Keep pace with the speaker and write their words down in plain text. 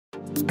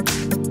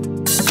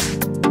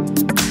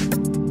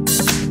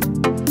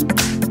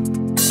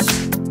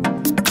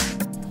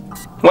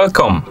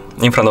Welcome!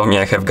 In front of me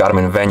I have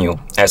Garmin Venu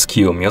Sq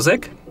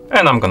Music,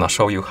 and I'm gonna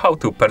show you how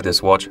to pair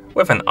this watch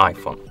with an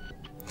iPhone.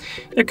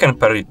 You can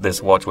pair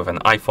this watch with an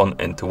iPhone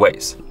in two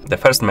ways. The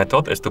first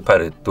method is to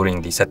pair it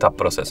during the setup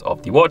process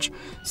of the watch.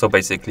 So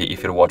basically,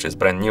 if your watch is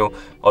brand new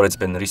or it's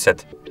been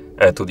reset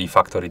to the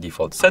factory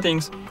default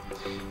settings.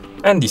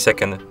 And the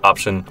second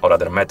option or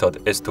other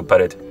method is to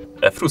pair it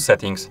through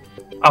settings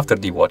after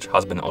the watch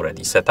has been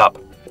already set up.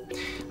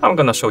 I'm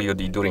gonna show you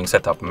the during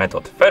setup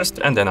method first,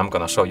 and then I'm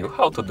gonna show you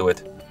how to do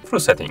it through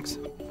settings.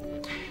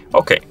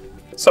 Okay,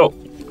 so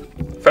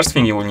first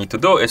thing you will need to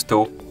do is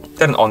to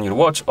turn on your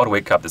watch or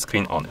wake up the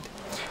screen on it.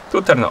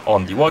 To turn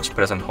on the watch,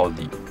 press and hold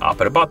the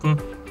upper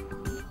button.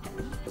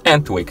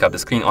 And to wake up the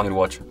screen on your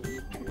watch,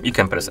 you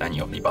can press any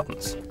of the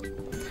buttons.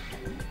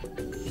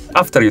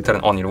 After you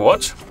turn on your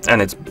watch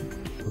and it's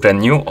brand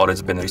new or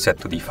it's been reset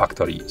to the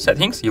factory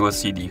settings, you will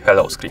see the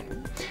hello screen.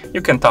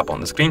 You can tap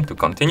on the screen to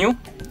continue,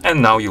 and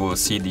now you will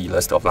see the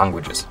list of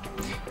languages.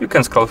 You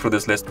can scroll through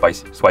this list by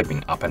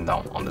swiping up and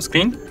down on the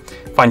screen,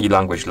 find the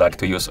language you like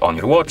to use on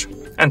your watch,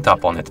 and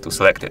tap on it to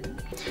select it.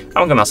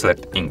 I'm gonna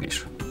select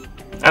English.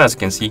 And as you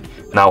can see,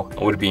 now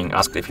we're being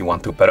asked if you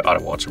want to pair our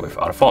watch with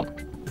our phone.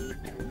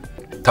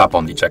 Tap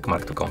on the check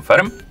mark to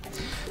confirm.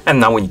 And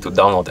now we need to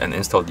download and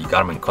install the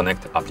Garmin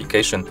Connect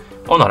application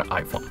on our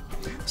iPhone.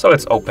 So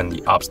let's open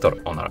the App Store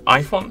on our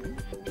iPhone.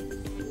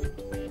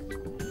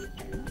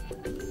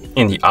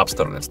 In the App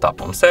Store, let's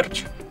tap on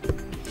search.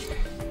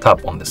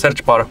 Tap on the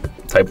search bar,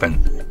 type in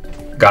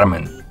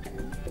Garmin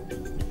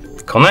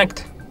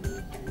Connect.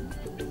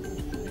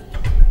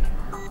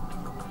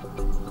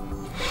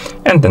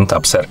 And then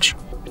tap search.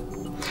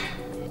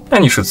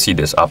 And you should see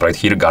this app right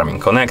here, Garmin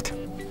Connect.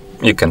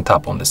 You can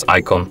tap on this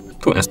icon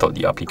to install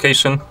the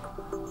application.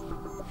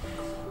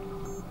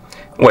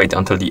 Wait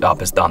until the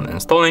app is done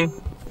installing.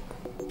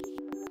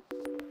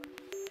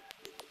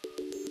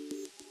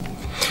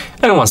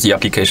 And once the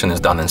application is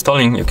done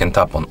installing, you can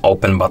tap on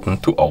open button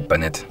to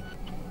open it.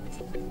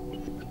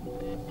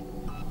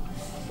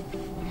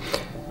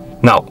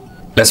 Now,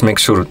 let's make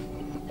sure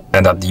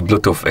that the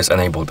Bluetooth is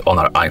enabled on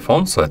our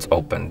iPhone. So let's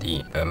open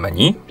the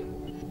menu.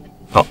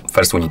 Oh,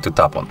 first we need to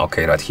tap on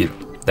OK right here.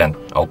 Then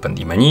open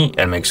the menu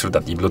and make sure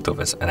that the Bluetooth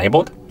is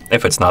enabled.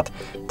 If it's not,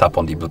 tap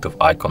on the Bluetooth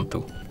icon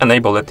to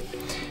enable it.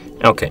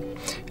 Okay,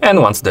 and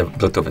once the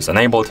Bluetooth is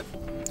enabled,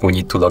 we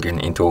need to log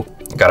in into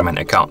Garmin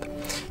account.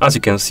 As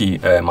you can see,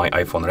 my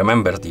iPhone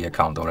remembers the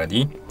account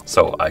already,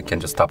 so I can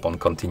just tap on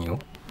continue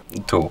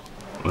to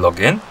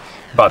log in.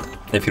 But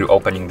if you're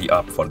opening the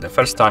app for the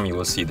first time, you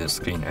will see this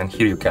screen, and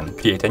here you can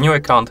create a new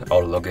account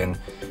or log in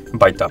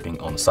by tapping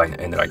on sign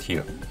in right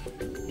here.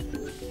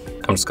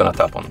 I'm just gonna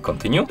tap on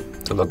continue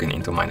to log in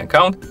into my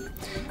account,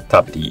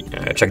 tap the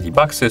check the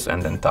boxes,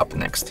 and then tap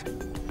next.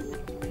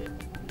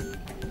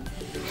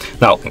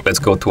 Now let's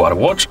go to our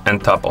watch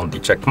and tap on the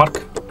check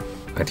mark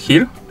right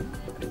here.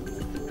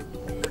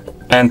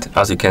 And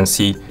as you can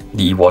see,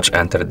 the watch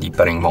entered the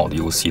pairing mode.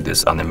 You will see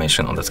this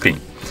animation on the screen.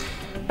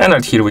 And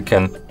right here we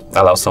can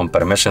allow some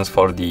permissions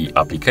for the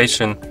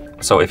application.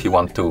 So if you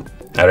want to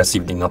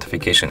receive the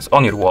notifications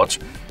on your watch,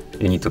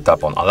 you need to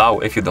tap on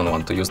allow. If you don't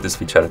want to use this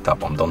feature,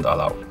 tap on don't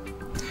allow.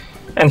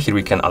 And here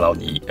we can allow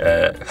the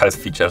health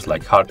features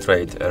like heart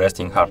rate,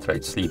 resting heart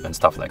rate, sleep, and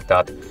stuff like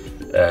that.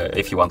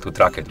 If you want to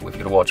track it with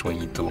your watch, we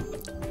need to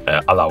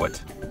allow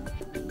it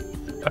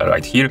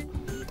right here.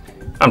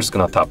 I'm just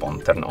gonna tap on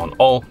turn on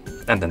all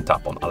and then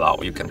tap on allow.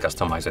 You can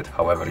customize it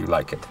however you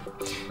like it.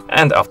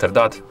 And after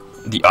that,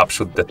 the app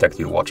should detect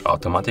your watch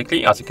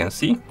automatically. As you can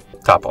see,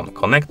 tap on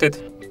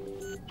connected.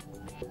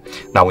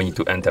 Now we need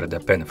to enter the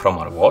pin from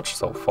our watch,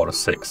 so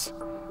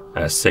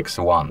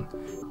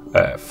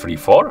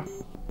 466134,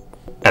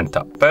 and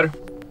tap pair.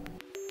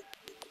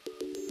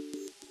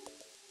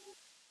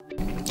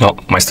 Oh,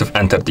 must have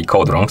entered the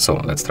code wrong, so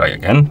let's try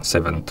again.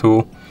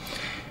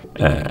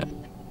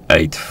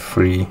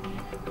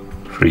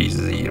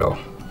 728330,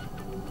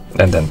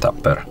 and then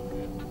tap pair.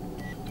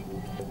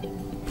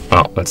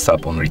 Now let's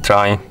tap on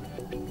retry.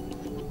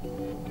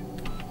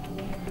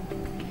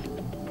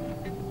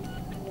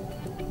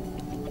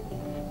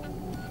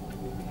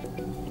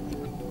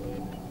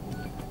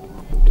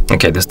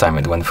 Okay, this time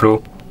it went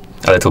through.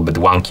 A little bit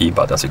wonky,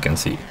 but as you can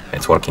see,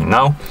 it's working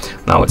now.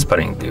 Now it's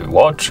pairing the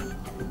watch.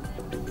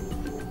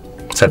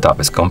 Setup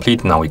is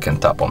complete. Now we can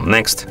tap on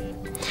next.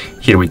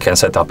 Here we can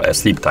set up a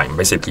sleep time.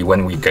 Basically,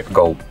 when we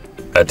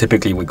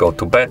typically we go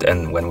to bed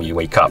and when we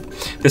wake up.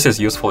 This is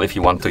useful if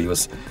you want to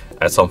use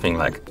something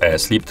like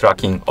sleep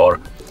tracking or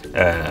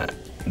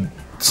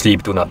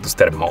sleep do not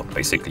disturb mode,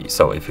 basically.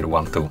 So if you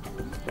want to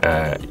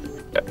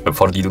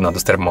for the do not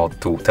disturb mode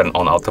to turn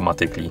on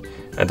automatically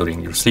during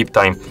your sleep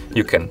time,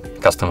 you can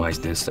customize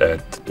this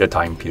the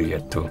time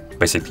period to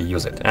basically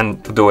use it.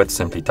 And to do it,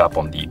 simply tap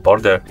on the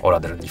border or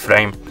rather the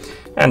frame,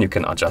 and you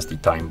can adjust the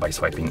time by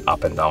swiping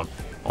up and down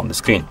on the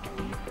screen.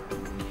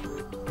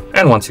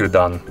 And once you're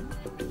done,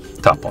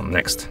 tap on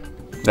next,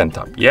 then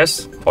tap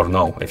yes or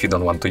no if you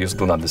don't want to use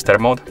do not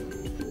disturb mode.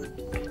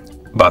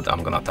 but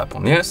I'm gonna tap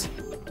on yes.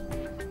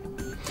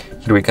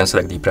 Here we can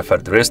select the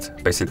preferred wrist,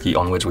 basically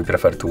on which we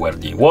prefer to wear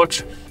the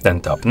watch,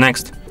 then tap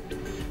next.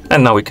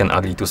 And now we can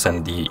agree to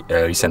send the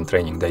recent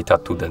training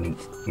data to the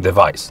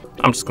device.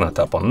 I'm just gonna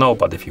tap on no,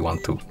 but if you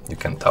want to, you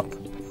can tap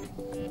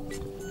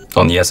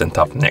on yes and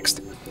tap next.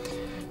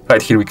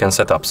 Right here we can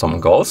set up some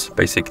goals,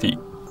 basically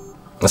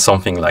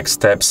something like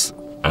steps,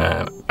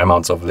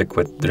 amounts of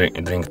liquid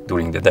drink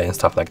during the day and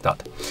stuff like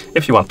that.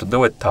 If you want to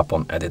do it, tap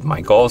on edit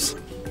my goals,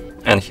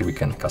 and here we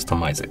can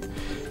customize it.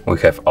 We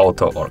have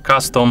auto or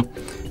custom.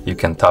 You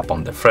can tap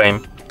on the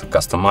frame to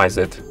customize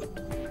it.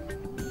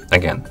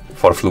 Again,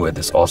 for fluid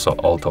is also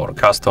auto or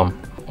custom,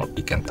 or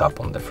you can tap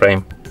on the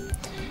frame.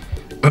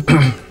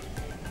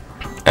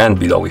 And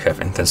below we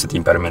have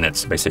intensity per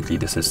minutes. Basically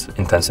this is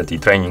intensity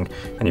training,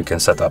 and you can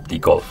set up the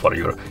goal for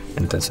your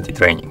intensity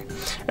training.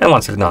 And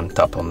once you're done,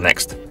 tap on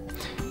next.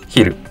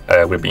 Here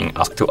we're being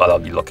asked to allow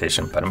the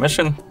location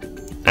permission.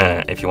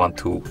 If you want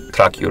to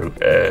track your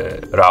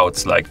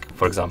routes, like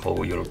for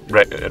example your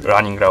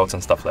running routes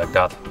and stuff like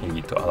that, you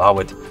need to allow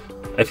it.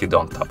 If you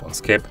don't, tap on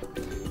skip.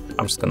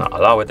 I'm just gonna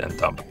allow it and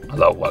tap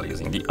allow while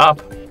using the app.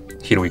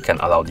 Here we can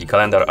allow the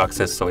calendar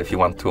access, so if you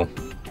want to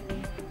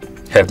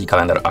have the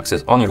calendar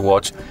access on your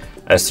watch,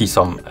 see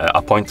some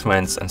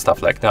appointments and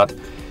stuff like that,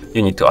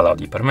 you need to allow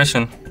the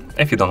permission.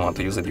 If you don't want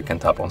to use it, you can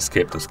tap on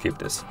skip to skip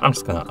this. I'm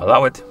just gonna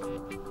allow it.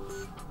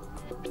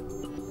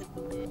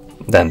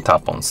 Then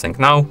tap on sync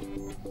now.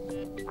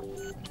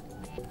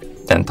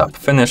 Then tap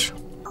finish.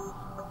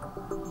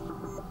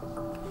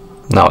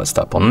 Now let's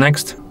tap on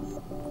next.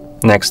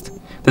 Next.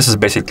 This is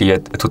basically a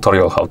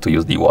tutorial how to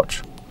use the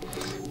watch.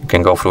 You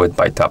can go through it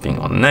by tapping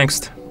on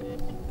next.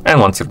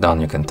 And once you're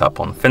done, you can tap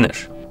on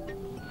finish.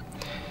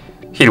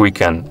 Here we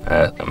can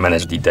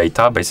manage the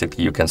data.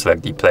 Basically, you can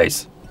select the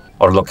place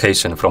or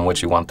location from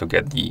which you want to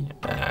get the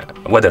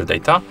weather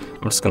data.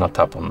 I'm just gonna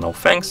tap on no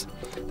thanks,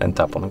 then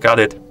tap on got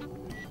it.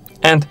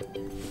 And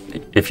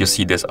if you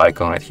see this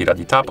icon right here at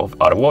the top of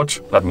our watch,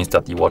 that means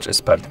that the watch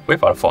is paired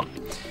with our phone.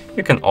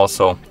 You can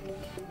also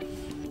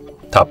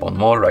tap on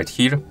more right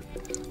here,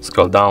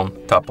 scroll down,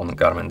 tap on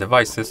Garmin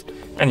devices,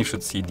 and you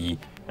should see the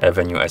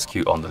Venu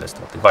Sq on the list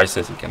of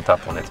devices. You can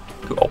tap on it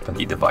to open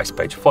the device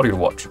page for your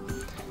watch.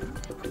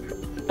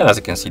 And as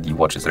you can see, the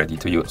watch is ready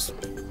to use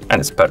and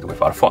it's paired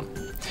with our phone.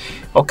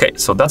 Okay,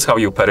 so that's how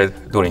you pair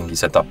it during the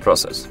setup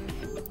process.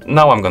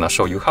 Now I'm gonna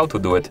show you how to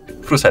do it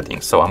through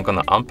settings. So I'm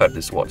gonna unpair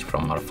this watch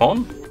from our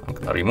phone. I'm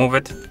gonna remove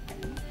it.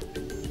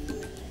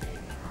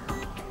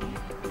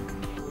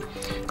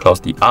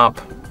 Close the app.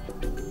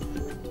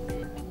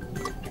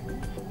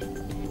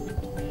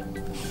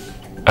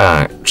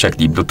 Check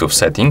the Bluetooth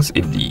settings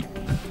if the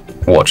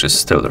watch is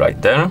still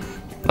right there.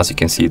 As you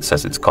can see, it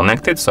says it's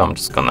connected, so I'm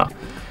just gonna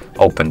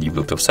open the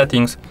Bluetooth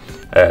settings,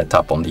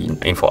 tap on the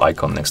info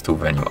icon next to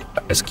Venu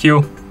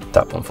Sq,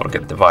 tap on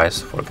forget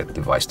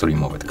device to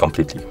remove it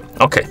completely.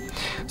 Okay,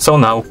 so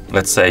now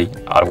let's say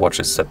our watch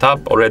is set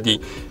up already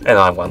and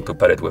I want to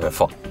pair it with a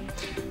phone.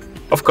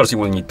 Of course, you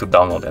will need to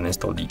download and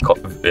install the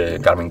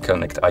Garmin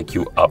Connect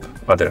IQ app,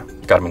 rather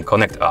Garmin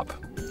Connect app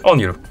on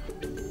your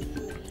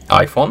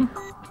iPhone.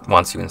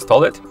 Once you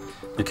install it,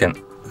 you can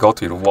go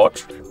to your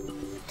watch,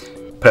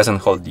 press and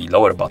hold the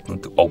lower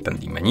button to open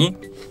the menu,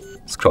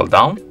 scroll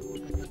down,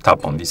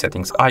 tap on the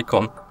settings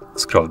icon,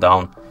 scroll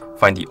down,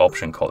 find the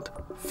option called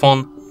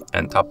phone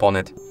and tap on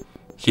it.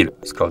 Here,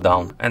 scroll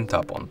down and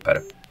tap on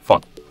pair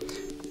phone.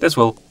 This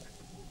will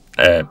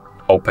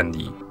open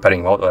the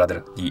pairing mode, or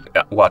rather the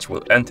watch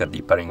will enter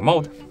the pairing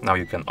mode. Now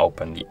you can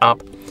open the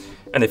app.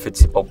 And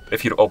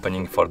if you're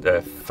opening for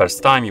the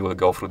first time, you will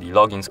go through the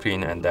login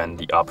screen and then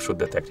the app should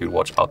detect your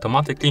watch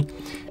automatically.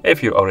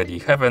 If you already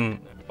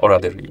haven't, or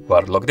rather you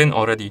are logged in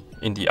already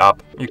in the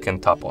app, you can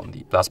tap on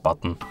the plus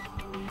button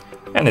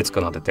and it's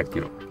gonna detect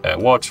your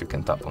watch. You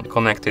can tap on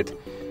connect it,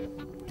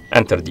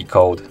 enter the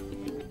code,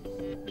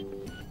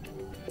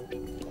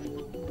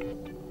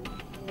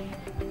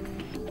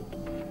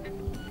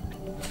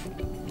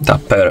 tap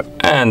pair,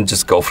 and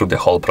just go through the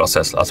whole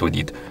process as we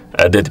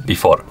did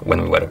before when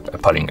we were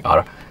pairing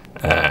our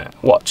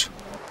watch.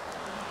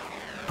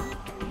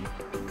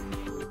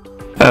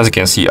 As you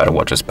can see, our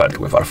watch is paired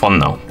with our phone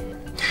now.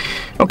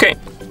 Okay,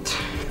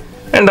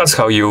 and that's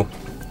how you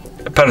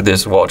pair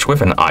this watch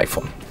with an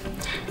iPhone.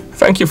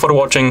 Thank you for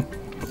watching.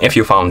 If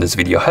you found this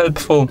video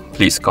helpful,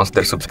 please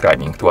consider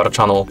subscribing to our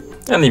channel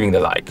and leaving the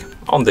like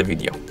on the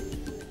video.